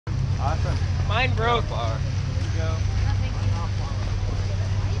Awesome. Mine broke. Here you go.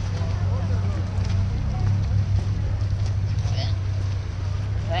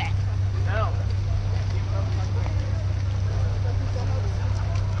 No.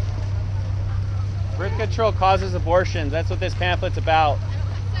 Birth control causes abortions. That's what this pamphlet's about.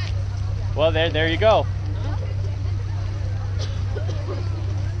 Well, there you go.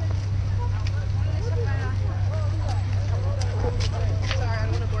 Sorry, I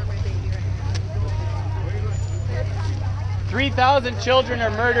don't want to board my baby right now. 3,000 children are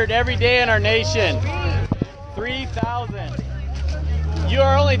murdered every day in our nation. 3,000. You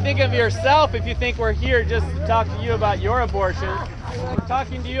are only thinking of yourself if you think we're here just to talk to you about your abortion. We're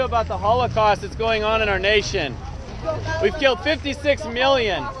talking to you about the Holocaust that's going on in our nation. We've killed 56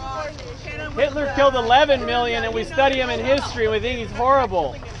 million. Hitler killed 11 million, and we study him in history and we think he's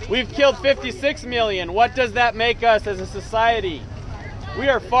horrible. We've killed 56 million. What does that make us as a society? We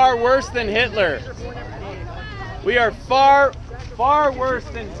are far worse than Hitler. We are far, far worse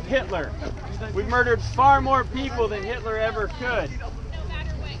than Hitler. We've murdered far more people than Hitler ever could.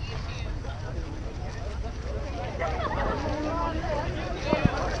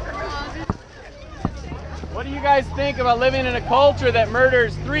 What do you guys think about living in a culture that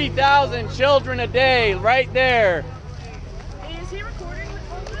murders 3,000 children a day right there? Is he recording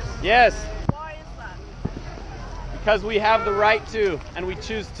all this? Yes. Why is that? Because we have the right to, and we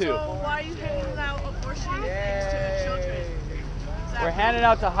choose to. So why are you handing out abortion things to children? Exactly. We're handing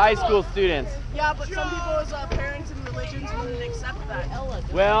out to high school students. Yeah, but some people's parents and religions wouldn't accept that.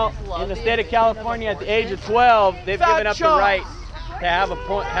 Well, in the state of California, at the age of 12, they've given up the right to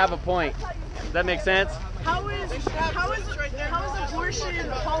have a point. Does that make sense? How is abortion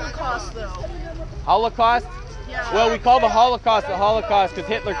Holocaust though? Holocaust? Yeah. Well, we call the Holocaust because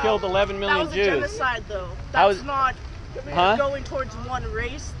Hitler killed 11 million that was Jews. A genocide though. That's not Huh? going towards one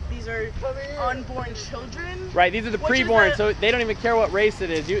race. These are unborn children. Right, these are the preborn, so they don't even care what race it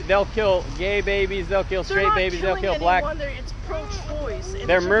is. They'll kill gay babies, they'll kill straight babies, they'll kill black. It's pro-choice.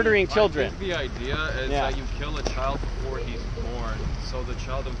 They're murdering children. I think the idea is that you kill a child before he's born, so the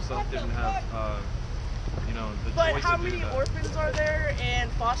child himself didn't have, you know, the But choice how to do many that. orphans are there,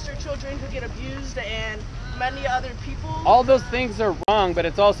 and foster children who get abused, and many other people? All those things are wrong, but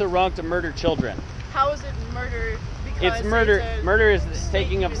it's also wrong to murder children. How is it murder? It's murder. Murder is the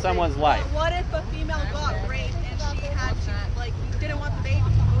taking of someone's life. What if a female got raped and she had to, like, didn't want the baby?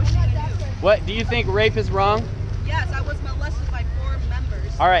 What was she gonna do? What, do you think rape is wrong? Yes, I was molested by 4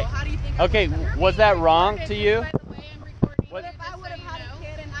 members. All right. So how do you think Okay, was that wrong to you? What if I would have had a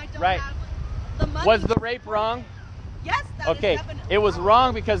kid and I don't Right. have the money? Was the rape wrong? Yes, that Okay, is definitely it was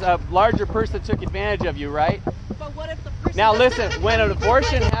wrong because a larger person took advantage of you, right? But what if the person Now doesn't listen, have when an money?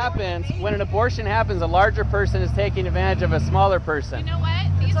 abortion happens, a larger person is taking advantage of a smaller person. You know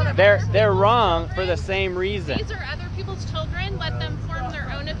what? These are They're wrong for the same reason. These are other people's children. Let them form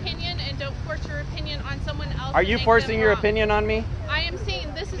their own opinion and don't force your opinion on someone else. Are you forcing your opinion on me? I am saying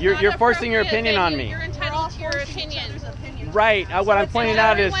this is You're not forcing your appropriate opinion on venue. me. You're entitled to your opinion. Right. What I'm pointing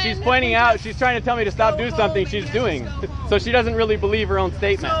out is she's pointing out, she's trying to tell me to stop doing something she's doing. So she doesn't really believe her own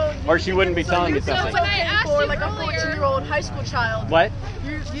statement, or she wouldn't be telling me something. It's okay for like a 14-year-old high school child. What?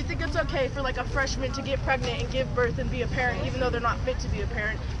 You think it's okay for like a freshman to get pregnant and give birth and be a parent, even though they're not fit to be a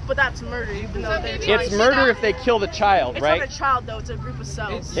parent? But that's murder, even though they're trying It's to- murder if they kill the child, It's right? not a child though; it's a group of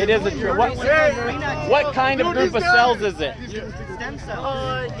cells. It is a what kind of group of cells is it? Stem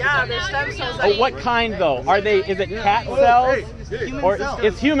cells. Yeah, they're stem cells. Oh, what kind though? Are they? Is it cat cells or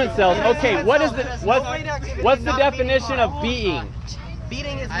it's human cells? Okay, what is the what's the definition of being?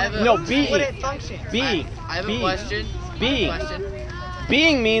 Being is being. what it functions. Being. I have a Being. question. Being.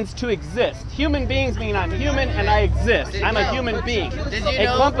 Being means to exist. Human beings mean I'm human and I exist. I'm a human being. A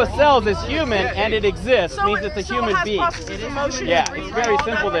clump of cells is human and it exists, means it's a human being. Yeah, it's very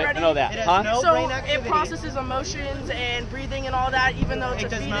simple to know that. Huh? So it processes emotions and breathing and all that, even though it's a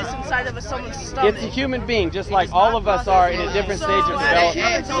fetus inside of someone's stomach. It's a human being, just like all of us are in a different stage of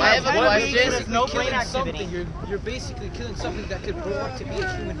development. I have a question. No brain activity. You're basically killing something that could grow up to be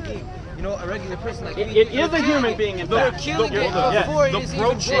a human being. You know, a regular person like me. It is a human being, in fact. Killing it before it is even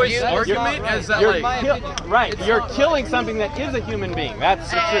Pro-choice argument is that right, you're killing something that is a human being.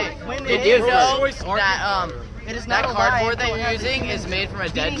 That's the truth. It is that that cardboard that you're using is made from a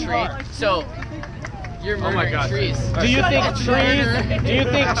dead tree. So You're Oh my murdering God. trees. Do you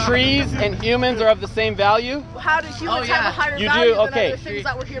think trees and humans are of the same value? How do humans yeah. have a higher You value do? than Okay. other things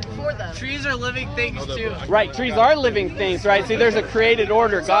that were here before them? Trees are living things too. Right, trees are living things, right? See, there's a created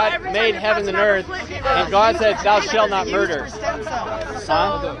order. God every time made your heaven and cousin earth, have a flip, and God said, "Thou shalt not murder."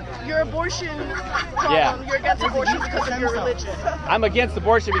 So your abortion problem, Yeah. you're against abortion because of your religion. I'm against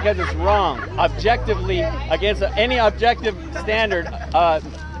abortion because it's wrong. Objectively, against any objective standard,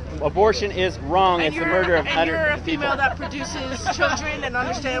 abortion is wrong. It's the murder of and you're a hundreds of people. female that produces children and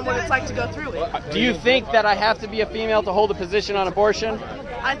understand what it's like to go through it. Do you think that I have to be a female to hold a position on abortion?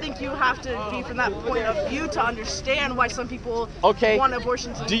 I think you have to be from that point of view to understand why some people Okay. want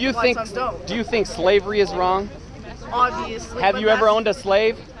abortion to Do you why think some don't. do you think slavery is wrong? Obviously. Have but you ever that's- owned a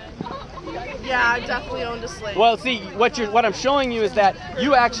slave? Yeah, I definitely owned a slave. Well, see, what I'm showing you is that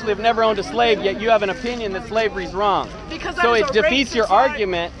you actually have never owned a slave, yet you have an opinion that slavery is wrong. Because So that it is a defeats race, your it's not-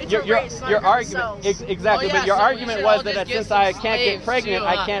 argument. it's Your a race, not argument themselves. exactly. Oh, yeah, but your so we argument should was all that just get since some I can't get slaves pregnant, to,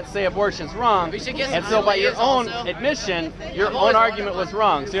 I can't say abortion's wrong. We should get And some so by your slaves own also. admission, your own argument was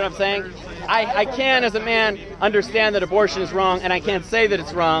wrong. See what I'm saying? I can, as a man, understand that abortion is wrong, and I can't say that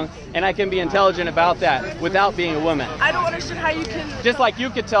it's wrong, and I can be intelligent about that without being a woman. I don't understand how you can. Just like you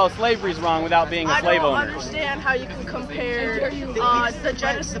could tell slavery is wrong without being a I slave don't owner. understand how you can compare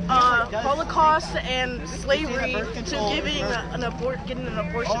the Holocaust and slavery to getting an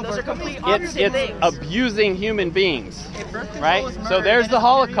abortion. Those are complete opposite It's things. abusing human beings, right? So there's the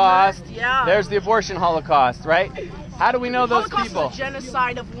Holocaust, Yeah. there's the abortion Holocaust, right? How do we know those Holocaust people? is a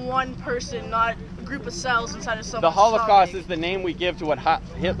genocide of one person, not a group of cells inside of someone's The Holocaust stomach. is the name we give to what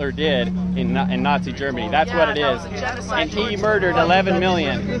Hitler did in Nazi Germany. That's what it that is. was a genocide And he towards murdered 11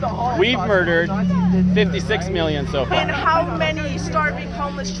 million. We've murdered 56 million so And far. how many starving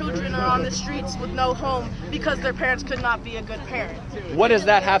homeless children are on the streets with no home because their parents could not be a good parent? What does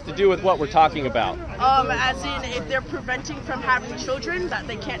that have to do with what we're talking about? As in, if they're preventing from having children that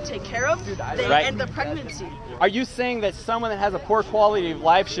they can't take care of, they Right. end the pregnancy. Are you saying that someone that has a poor quality of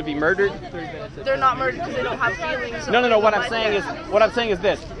life should be murdered? They're not murdered because they don't have feelings. No. What I'm saying is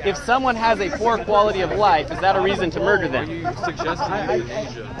this: if someone has a poor quality of life, is that a reason to murder them? You suggesting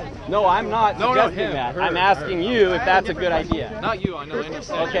euthanasia? No, I'm not No, suggesting him, that. her, I'm asking you if that's a good idea. Not you. I know. I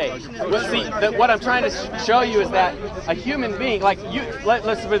understand. Okay. Well, see, what I'm trying to show you is that a human being, like you,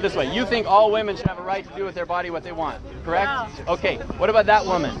 let's put it this way: you think all women should have a right to do with their body what they want, correct? Okay. What about that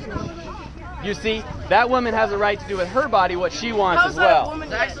woman? You see, that woman has a right to do with her body what she wants How's as that a well. woman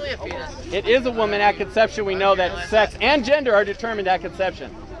It's actually a fetus. It is a woman at conception. We know that sex and gender are determined at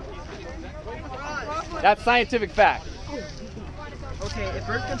conception. That's scientific fact. Okay, if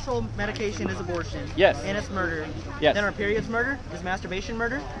birth control medication is abortion, Yes. and it's murder, Yes. then are periods murder? Is masturbation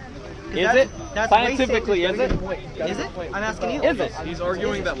murder? 'Cause Is that's- it? that's way Scientifically, safer. is it? Is it? I'm asking you. Is it? He's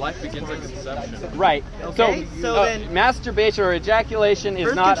arguing that life begins at conception. Right. Okay, so then- masturbation or ejaculation is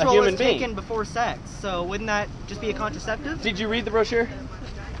Birth not a control human is being. taken before sex, so wouldn't that just be a contraceptive? Did you read the brochure?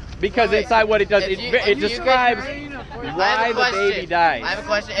 Because Wait, inside what it does, if it, you- it if you describes I why have a the question. baby dies. I have a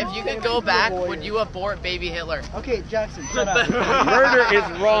question. If you could go back, would you abort baby Hitler? Okay, Jackson, shut up. Murder is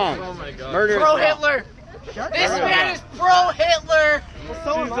wrong. Oh my God. Murder Pro is wrong. Hitler. Shut This up. man is pro Hitler.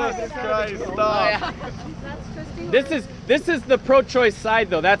 So am I, but it's not a big deal. Oh, yeah. This is the pro-choice side,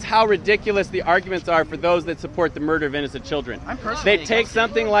 though. That's how ridiculous the arguments are for those that support the murder of innocent children. I'm personally They take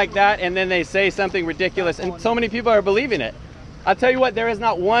something like that and then they say something ridiculous, and so many people are believing it. I'll tell you what, there is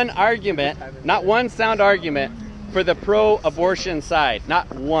not one argument, not one sound argument for the pro-abortion side,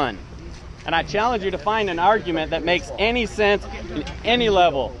 not one. And I challenge you to find an argument that makes any sense in any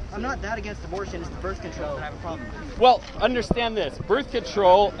level. I'm not that against abortion, it's the birth control that I have a problem with. Well, understand this. Birth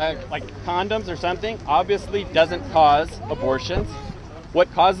control, like condoms or something, obviously doesn't cause abortions.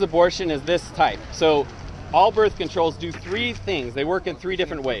 What causes abortion is this type. So all birth controls do three things. They work in three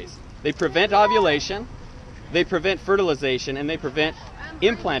different ways. They prevent ovulation, they prevent fertilization, and they prevent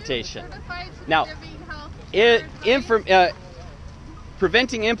implantation. Now,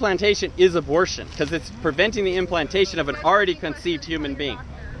 preventing implantation is abortion because it's preventing the implantation of an already conceived human being.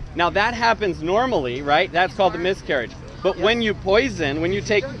 Now that happens normally, right? That's called a miscarriage. But when you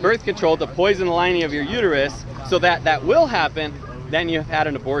take birth control to poison the lining of your uterus so that will happen, then you've had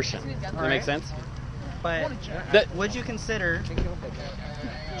an abortion. Does that make sense? But would you consider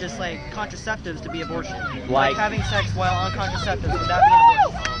just like contraceptives to be abortion? Like having sex while on contraceptives, would that be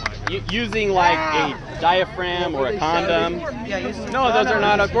an abortion? Using like a diaphragm or a condom. Yeah, No, those are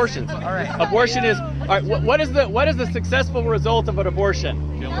not abortions. All right. Abortion is. All right, what is the successful result of an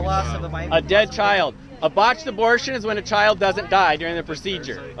abortion? The loss of a baby. A dead child. A botched abortion is when a child doesn't die during the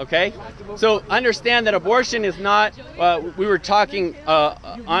procedure, okay? So understand that abortion is not, we were talking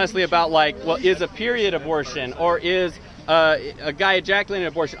honestly about like, well, is a period abortion or is a guy ejaculating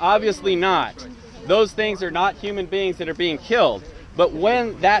an abortion? Obviously not. Those things are not human beings that are being killed. But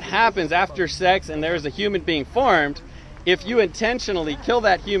when that happens after sex and there's a human being formed, if you intentionally kill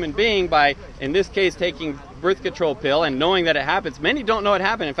that human being by, in this case, taking birth control pill and knowing that it happens, many don't know it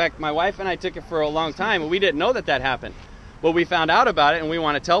happened. In fact, my wife and I took it for a long time and we didn't know that that happened. But we found out about it and we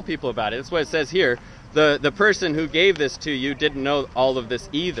want to tell people about it. That's what it says here. The person who gave this to you didn't know all of this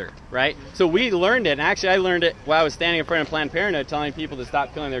either, right? So we learned it, and actually I learned it while I was standing in front of Planned Parenthood telling people to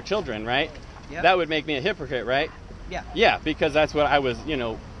stop killing their children, right? Yep. That would make me a hypocrite, right? Yeah. Yeah, because that's what I was,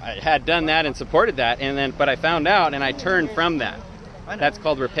 I had done that and supported that, and then, but I found out and I turned from that. That's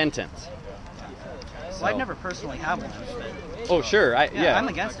called repentance. Well, I've never personally had one. But oh, sure. Yeah. I'm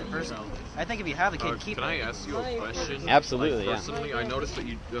against it personally. I think if you have a kid, keep it. Can I ask you a question? Absolutely, like, personally, I noticed that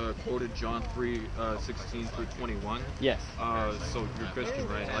you quoted John 3:16 through 21. Yes. So you're Christian,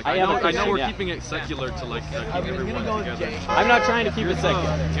 right? Like, I know we're yeah. keeping it secular to like keep everyone together. I'm not trying to keep it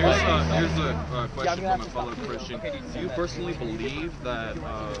secular. Here's a question from a fellow Christian. Do you personally believe that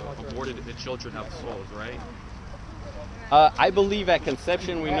aborted children have souls, right? I believe at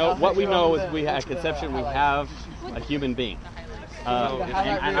conception what we know is at conception we have a human being.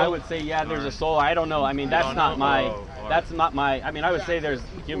 And I would say, yeah, there's a soul. I don't know. I mean, that's not my. I mean, I would say there's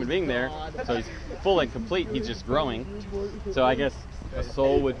a human being there, so he's full and complete. He's just growing. So I guess a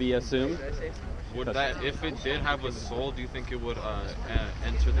soul would be assumed. Would that, if it did have a soul, do you think it would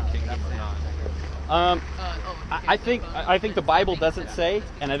enter the kingdom or not? I think the Bible doesn't say,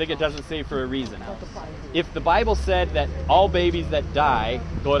 and I think it doesn't say for a reason. If the Bible said that all babies that die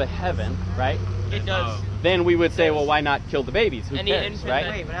go to heaven, right? It does. Then we would say, well, why not kill the babies? Who cares, right?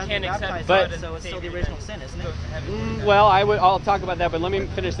 Wait, but Can't accept God, so it's still the original sin, isn't it? Well, I'll talk about that, but let me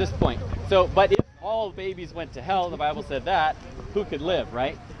finish this point. So, but if all babies went to hell, the Bible said that, who could live,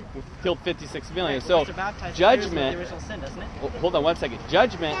 right? We killed 56 million. So, judgment. The original sin, doesn't it? Hold on one second.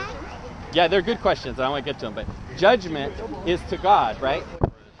 Judgment. Yeah, they're good questions. I don't want to get to them, but judgment is to God, right?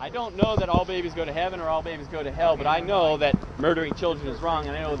 I don't know that all babies go to heaven or all babies go to hell, but I know that murdering children is wrong,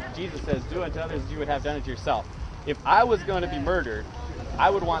 and I know Jesus says, do unto others as you would have done it to yourself. If I was going to be murdered, I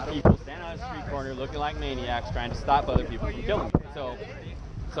would want people standing on a street corner looking like maniacs trying to stop other people from killing me.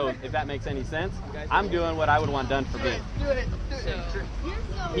 So if that makes any sense, I'm doing what I would want done for me.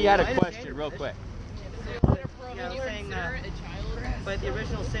 He had a question real quick. Yeah, I was saying, but the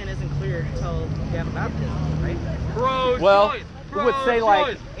original sin isn't clear until you have a baptism, right? Well, we would say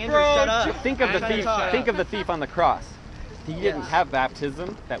like, Andrew, shut up. think of the thief. Think of the thief on the cross. He didn't have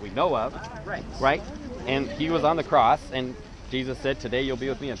baptism that we know of, right? And he was on the cross, and Jesus said, "Today you'll be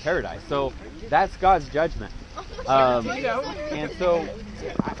with me in paradise." So that's God's judgment. And so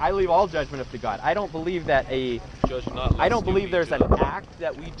I leave all judgment up to God. I don't believe that I don't believe there's an act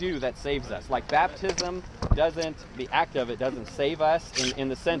that we do that saves us. Like baptism the act of it doesn't save us in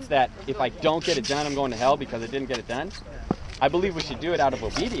the sense that if I don't get it done, I'm going to hell because I didn't get it done. I believe we should do it out of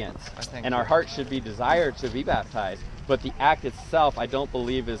obedience, and our heart should be desired to be baptized. But the act itself, I don't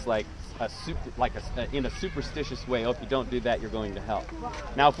believe is like in a superstitious way. Oh, if you don't do that, you're going to hell.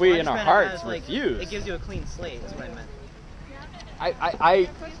 Now, if we in our hearts refuse, it gives you a clean slate. Is what I meant.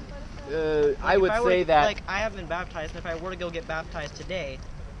 I would say that like I have been baptized, and if I were to go get baptized today,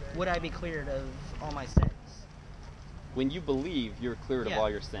 would I be cleared of all my sins? When you believe, you're cleared of all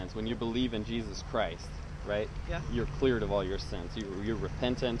your sins. When you believe in Jesus Christ, right? Yeah. You're cleared of all your sins. You're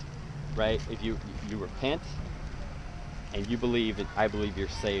repentant, right? If you repent and you believe that, I believe you're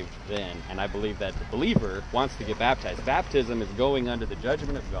saved then, and I believe that the believer wants to get baptized. Baptism is going under the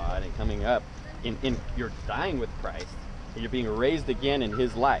judgment of God and coming up in you're dying with Christ, and you're being raised again in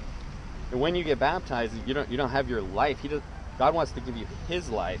His life. And when you get baptized, you don't have your life. God wants to give you His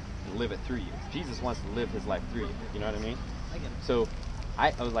life and live it through you. Jesus wants to live His life through you. You know what I mean? I get it. So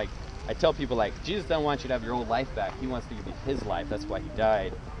I was like, I tell people like, Jesus doesn't want you to have your old life back. He wants to give you His life. That's why He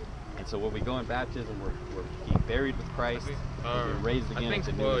died. And so when we go in baptism, we're being buried with Christ, and we're raised again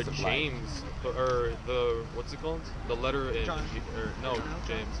into newness of life. James, or what's it called? The letter in James,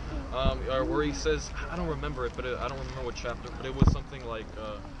 where he says, I don't remember it, but I don't remember what chapter, but it was something like,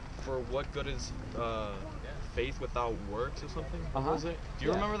 for what good is faith without works or something? What was it? Do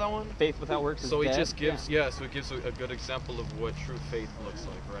you remember that one? Faith without works is so dead. It just gives, so it gives a good example of what true faith looks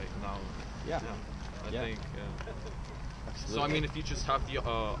like right now. I think. Absolutely. So I mean, if you just have the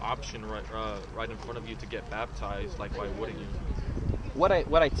option right in front of you to get baptized, like why wouldn't you? What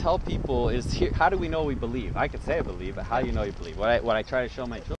I tell people is, how do we know we believe? I could say I believe, but how do you know you believe? What I try to show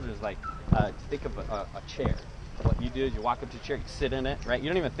my children is like, think of a chair. What you do is you walk up to a chair, you sit in it, right? You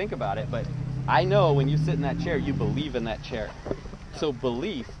don't even think about it, but I know when you sit in that chair, you believe in that chair. So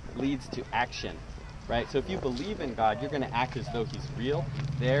belief leads to action, right? So if you believe in God, you're going to act as though He's real,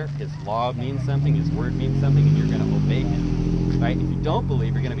 He's there, His law means something, His word means something, and you're going to obey Him, right? If you don't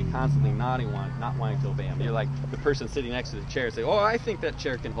believe, you're going to be constantly not wanting to obey Him. You're like the person sitting next to the chair say, oh, I think that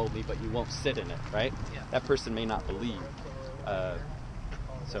chair can hold me, but you won't sit in it, right? Yeah. That person may not believe.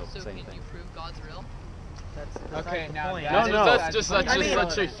 So same can thing. you prove God's real? That's Okay, now That's just such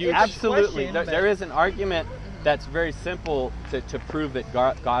a huge. Absolutely, there is an argument that's very simple to prove that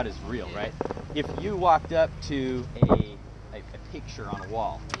God is real, right? If you walked up to a picture on a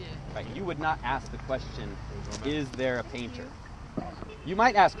wall, right, you would not ask the question, is there a painter? You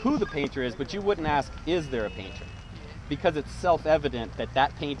might ask who the painter is, but you wouldn't ask, is there a painter? Because it's self-evident that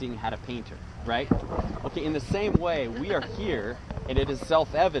that painting had a painter, right? Okay, in the same way, we are here, and it is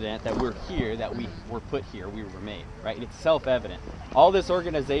self-evident that we're here, that we were put here, we were made, right? It's self-evident. All this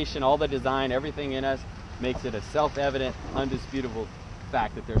organization, all the design, everything in us makes it a self-evident, undisputable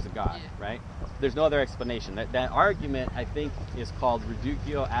fact that there's a God, right? There's no other explanation. That argument, I think, is called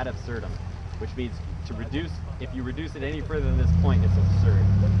reductio ad absurdum, which means to reduce, if you reduce it any further than this point, it's absurd.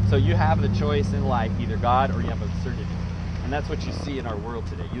 So you have the choice in life, either God or you have absurdity. And that's what you see in our world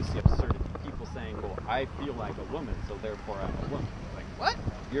today. You see absurdity. People saying, well, I feel like a woman, so therefore I'm a woman. Like, what?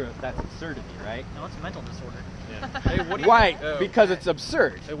 That's absurdity, right? No, it's a mental disorder. Yeah. Hey, what do you Right, think, because it's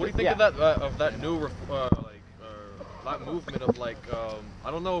absurd. Hey, what do you think of that new that movement of like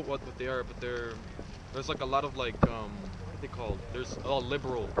I don't know what they are, but there's like a lot of like what they called, there's all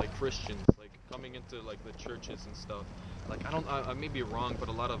liberal like Christians like coming into like the churches and stuff. Like I may be wrong, but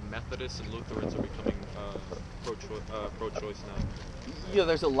a lot of Methodists and Lutherans are becoming pro-choice now. You know,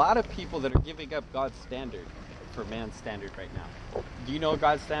 there's a lot of people that are giving up God's standard for man's standard right now. Do you know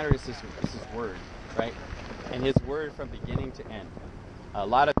God's standard is His word, right? And His word from beginning to end. A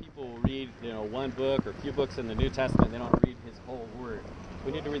lot of people will read, one book or a few books in the New Testament. They don't read His whole word.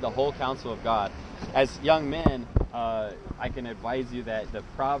 We need to read the whole counsel of God. As young men, I can advise you that the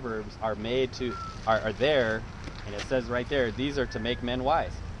Proverbs are there, and it says right there, these are to make men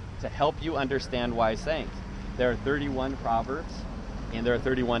wise, to help you understand wise sayings. There are 31 Proverbs, and there are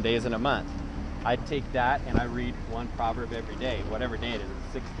 31 days in a month. I take that and I read one proverb every day, whatever day it is.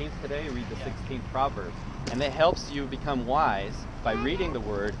 It's the 16th today, read the 16th proverb. And that helps you become wise by reading the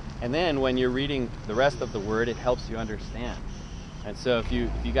word, and then when you're reading the rest of the word, it helps you understand. And so if you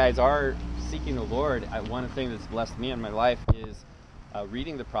guys are seeking the Lord, one thing that's blessed me in my life is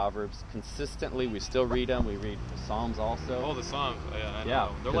reading the Proverbs consistently. We still read them. We read the Psalms also. Oh, the Psalms. I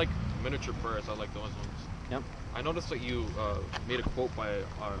know. They're like miniature prayers. I like those ones. Yep. I noticed that you made a quote by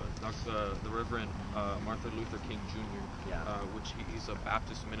the Reverend Martin Luther King Jr., which he's a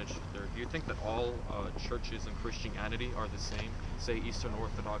Baptist minister. Do you think that all churches in Christianity are the same, say Eastern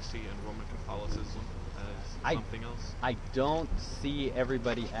Orthodoxy and Roman Catholicism, as something else? I don't see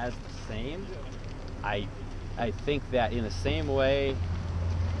everybody as the same. I think that in the same way,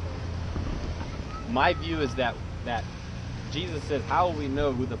 my view is that Jesus says, how will we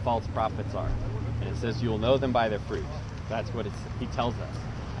know who the false prophets are? And it says, you'll know them by their fruit. That's what He tells us.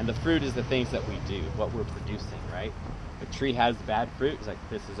 And the fruit is the things that we do, what we're producing, right? A tree has bad fruit. It's like,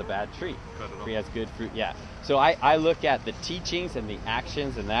 this is a bad tree. A tree has good fruit. Yeah. So I look at the teachings and the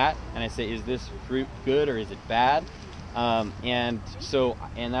actions and that, and I say, is this fruit good or is it bad? And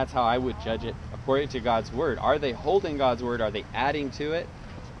that's how I would judge it according to God's word. Are they holding God's word? Are they adding to it?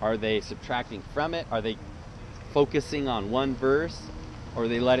 Are they subtracting from it? Are they focusing on one verse? Or are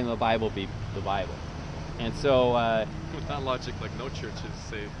they letting the Bible be the Bible? And so with that logic, like no church is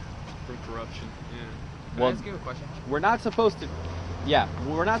safe from corruption. Yeah. Can I ask you a question? We're not supposed to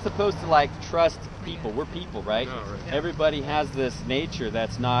like trust people. We're people, right? No, right. Yeah. Everybody has this nature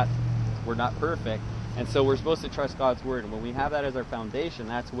we're not perfect. And so we're supposed to trust God's word. And when we have that as our foundation,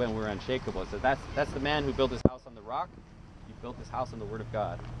 that's when we're unshakable. So that's the man who built his house on the rock. He built his house on the word of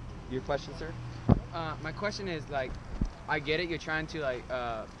God. Your question, sir? My question is, like, I get it, you're trying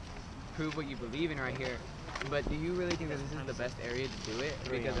to prove what you believe in right here, but do you really think that this is the best area to do it?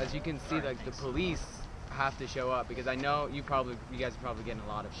 Because as you can see, like, the police have to show up, because I know you guys are probably getting a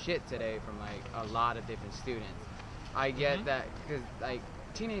lot of shit today from like a lot of different students. I get that, because like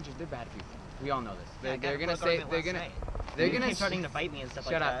teenagers, they're bad people. We all know this. They're gonna starting to fight me and stuff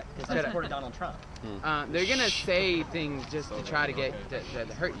shut like up. that because I supported Donald Trump. They're gonna say things just to try to get to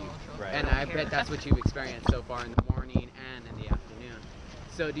hurt you, right. And I bet that's what you've experienced so far in the morning and in the afternoon.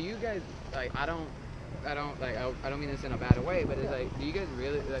 So do you guys like? I don't mean this in a bad way, but it's like, do you guys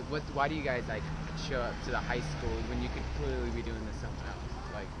really like? Why do you guys like show up to the high school when you could clearly be doing this somewhere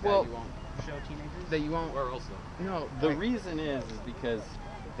else? Like Well, that you won't Show teenagers. that you won't. Where else though? No, The like, reason is because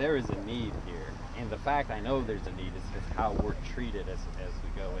there is a need here, and the fact I know there's a need is because how we're treated as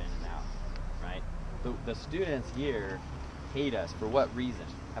we go in and out, right? The students here hate us for what reason?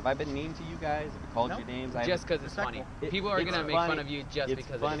 Have I been mean to you guys? Have I called you names? just because it's funny. People are it's gonna make funny. fun of you just It's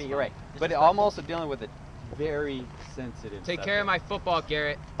because funny. it's You're right, funny. but I'm also dealing with a very sensitive. Take care of my football,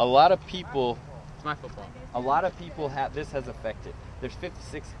 Garrett. A lot of people. It's my football. A lot of people have this has affected. There's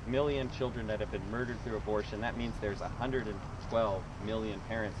 56 million children that have been murdered through abortion. That means there's 112 million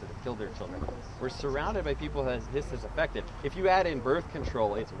parents that have killed their children. We're surrounded by people that this has affected. If you add in birth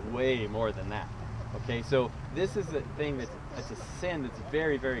control, it's way more than that. Okay, so this is a thing it's a sin that's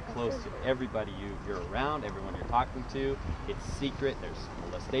very, very close to everybody you're around, everyone you're talking to. It's secret. There's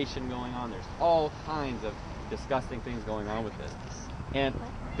molestation going on. There's all kinds of disgusting things going on with this. And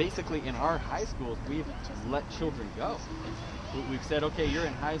basically, in our high schools, we've let children go. We've said, okay, you're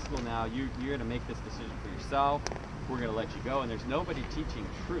in high school now. You're going to make this decision for yourself. We're going to let you go. And there's nobody teaching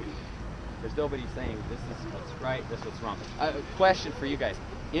truth. There's nobody saying this is what's right, this is what's wrong. Question for you guys.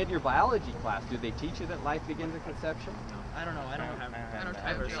 In your biology class, do they teach you that life begins at conception? I don't know. I don't have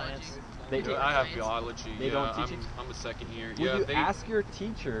biology. science. They do. I have biology. They don't teach it? I'm a second year. Will you they ask your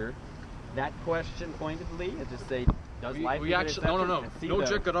teacher that question pointedly and just say, does life we begin at actually no conception? no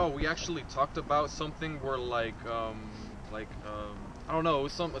joke at all. We actually talked about something where like I don't know, it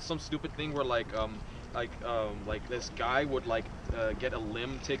was some stupid thing where like this guy would get a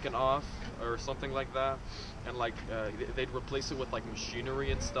limb taken off or something like that, and they'd replace it with like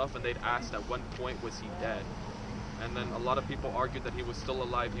machinery and stuff, and they'd ask at one point was he dead, and then a lot of people argued that he was still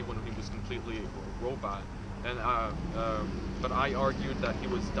alive even when he was completely a robot, and but I argued that he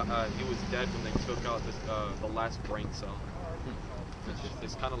was dead when they took out the last brain cell.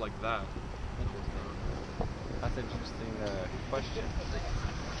 It's kind of like that. That's an interesting question.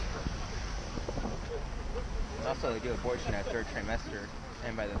 Also, they do abortion at third trimester,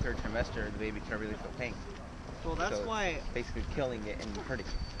 and by the third trimester, the baby can't really feel pain. Well, that's So why basically killing it and hurting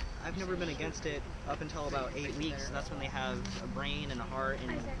it. I've never been against it up until about 8 weeks. That's when they have a brain and a heart,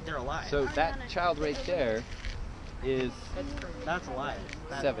 and they're alive. So that child right there is That's alive.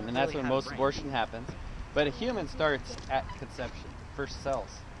 That 7, and that's really when had a most brain. abortion happens. But a human starts at conception, first cells,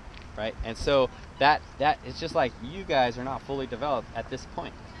 right? And so that it's just like you guys are not fully developed at this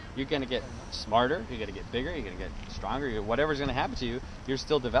point. You're going to get smarter, you're going to get bigger, you're going to get stronger, whatever's going to happen to you, you're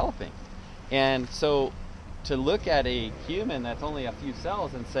still developing. And so to look at a human that's only a few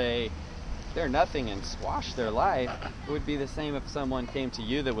cells and say they're nothing and squash their life would be the same if someone came to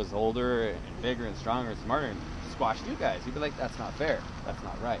you that was older and bigger and stronger and smarter and squashed you guys. You'd be like, that's not fair, that's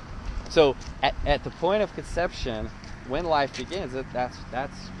not right. So at the point of conception, when life begins,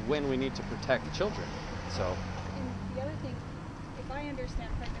 that's when we need to protect children. So. And the other thing, if I understand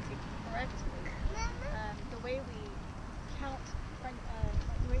pregnancy correctly, the way we count,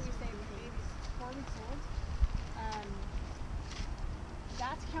 the way we say the baby's 4 weeks old,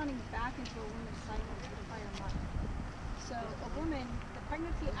 that's counting back into a woman's cycle for the entire month. So a woman, the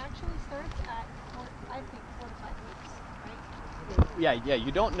pregnancy actually starts at, I think, 4 to 5 weeks, right? Yeah,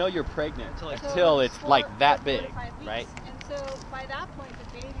 you don't know you're pregnant until it's like that big, right? And so by that point, the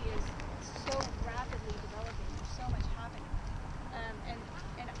baby is so rapidly developing. There's so much happening.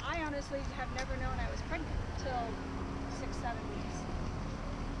 And I honestly have never known I was pregnant until 6, 7 weeks.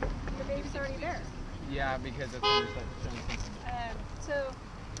 The baby's already there. Yeah, because that's when you're showing symptoms.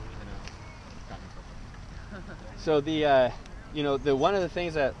 So the the one of the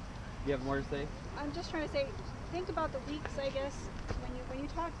things that you have more to say. I'm just trying to say, think about the weeks. I guess when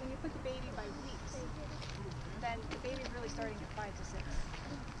you put the baby by weeks, then the baby's really starting at 5 to 6.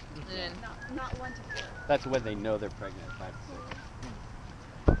 Not 1 to 4. That's when they know they're pregnant, 5 to 6.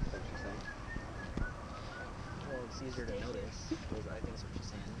 That's what you're saying? Well, it's easier to notice. I think that's what you're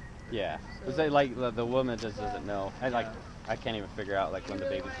saying. Yeah, it's like the woman just doesn't know. I can't even figure out like when the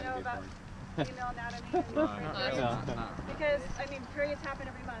baby's gonna be born. Female anatomy. Because periods happen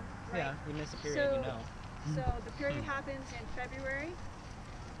every month, right? Yeah, you miss a period, So the period happens in February,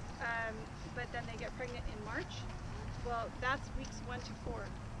 but then they get pregnant in March. Well, that's weeks 1 to 4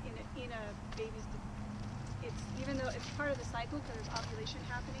 in a baby's. It's even though it's part of the cycle because there's ovulation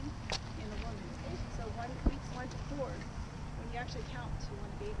happening in the woman. So weeks 1 to 4, when you actually count to when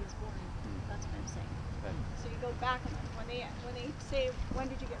a baby is born, that's what I'm saying. Okay. So you go back and when they say when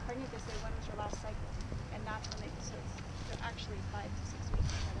did you get pregnant, they say when was your last cycle, and that's when they're actually 5 to 6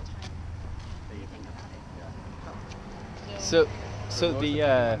 weeks by the time that you think about it. So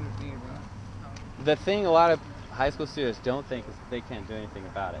the thing a lot of high school students don't think is they can't do anything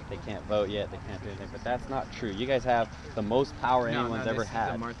about it. They can't vote yet. They can't do anything. But that's not true. You guys have the most power anyone's ever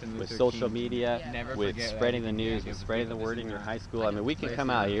had with social media, with spreading the news, with spreading the word in your high school. I mean, we can come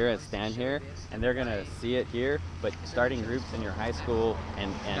out here and stand here, and they're gonna see it here. But starting groups in your high school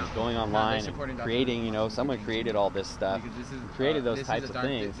and going online and creating, you know, someone created all this stuff, created those types of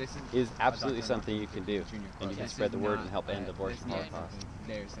things, is absolutely something you can do, and you can spread the word and help end abortion holocaust.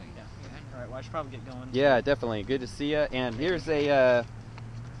 All right, well, I should probably get going. Yeah, definitely. Good to see you. And here's a,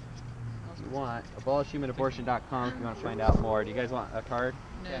 if you want, abolishhumanabortion.com if you want to find out more. Do you guys want a card?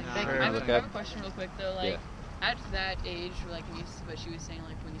 No, Sure. I have a question real quick though. Like, at that age, like, what she was saying,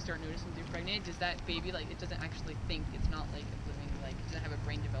 like, when you start noticing they're pregnant, does that baby, like, it doesn't actually think, it's not like a living, like, it doesn't have a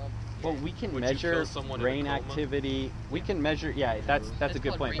brain developed? Well, we can measure brain activity. We can measure, yeah, that's a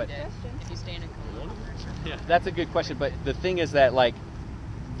good point. But if you stay in a coma. That's a good question. But the thing is that, like,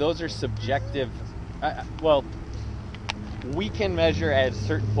 those are subjective. Well, we can measure at a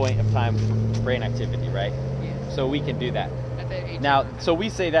certain point of time brain activity, right? Yeah. So we can do that. At that age. Now, so we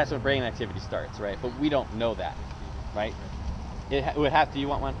say that's when brain activity starts, right? But we don't know that, right? It would have to. You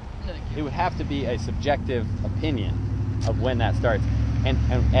want one? No, thank you. It would have to be a subjective opinion of when that starts. And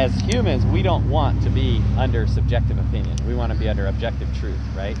as humans, we don't want to be under subjective opinion. We want to be under objective truth,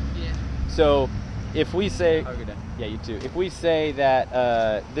 right? Yeah. So if we say, yeah, you too. If we say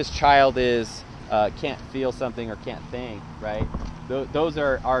that this child is can't feel something or can't think, right? Those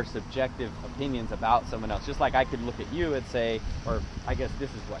are our subjective opinions about someone else. Just like I could look at you and say, or I guess this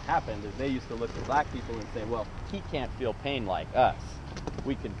is what happened, is they used to look at black people and say, well, he can't feel pain like us.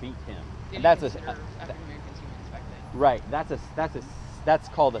 We can beat him. And that's right. That's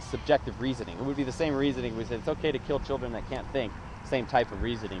called a subjective reasoning. It would be the same reasoning we said it's okay to kill children that can't think. Same type of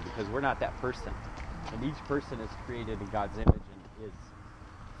reasoning, because we're not that person. And each person is created in God's image and is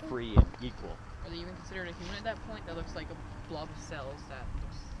free and equal. Are they even considered a human at that point? That looks like a blob of cells that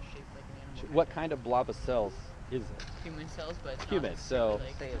looks shaped like an animal. What kind of blob of cells is it? Human cells, but it's human. So,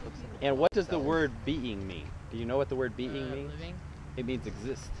 and what does the word being mean? Do you know what the word being means? Living? It means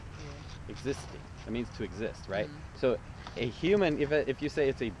exist. Yeah. Existing. It means to exist, right? So a human, if you say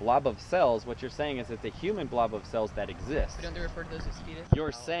it's a blob of cells, what you're saying is it's a human blob of cells that exists. But don't they refer to those as fetus?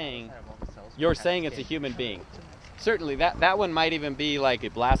 You're saying it's a human being. Certainly, that one might even be like a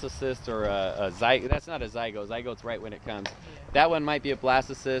blastocyst or a zygote. That's not a zygote. Zygote's right when it comes. That one might be a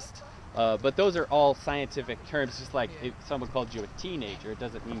blastocyst. But those are all scientific terms. Just like if someone called you a teenager, it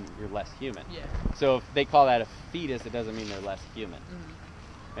doesn't mean you're less human. Yeah. So if they call that a fetus, it doesn't mean they're less human.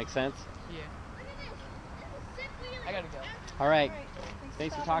 Make sense? Yeah. I gotta go. All right.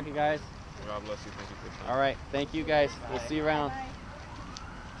 Thanks for talking, guys. God bless you. Thank you for your time. All right. Thank you, guys. We'll see you around.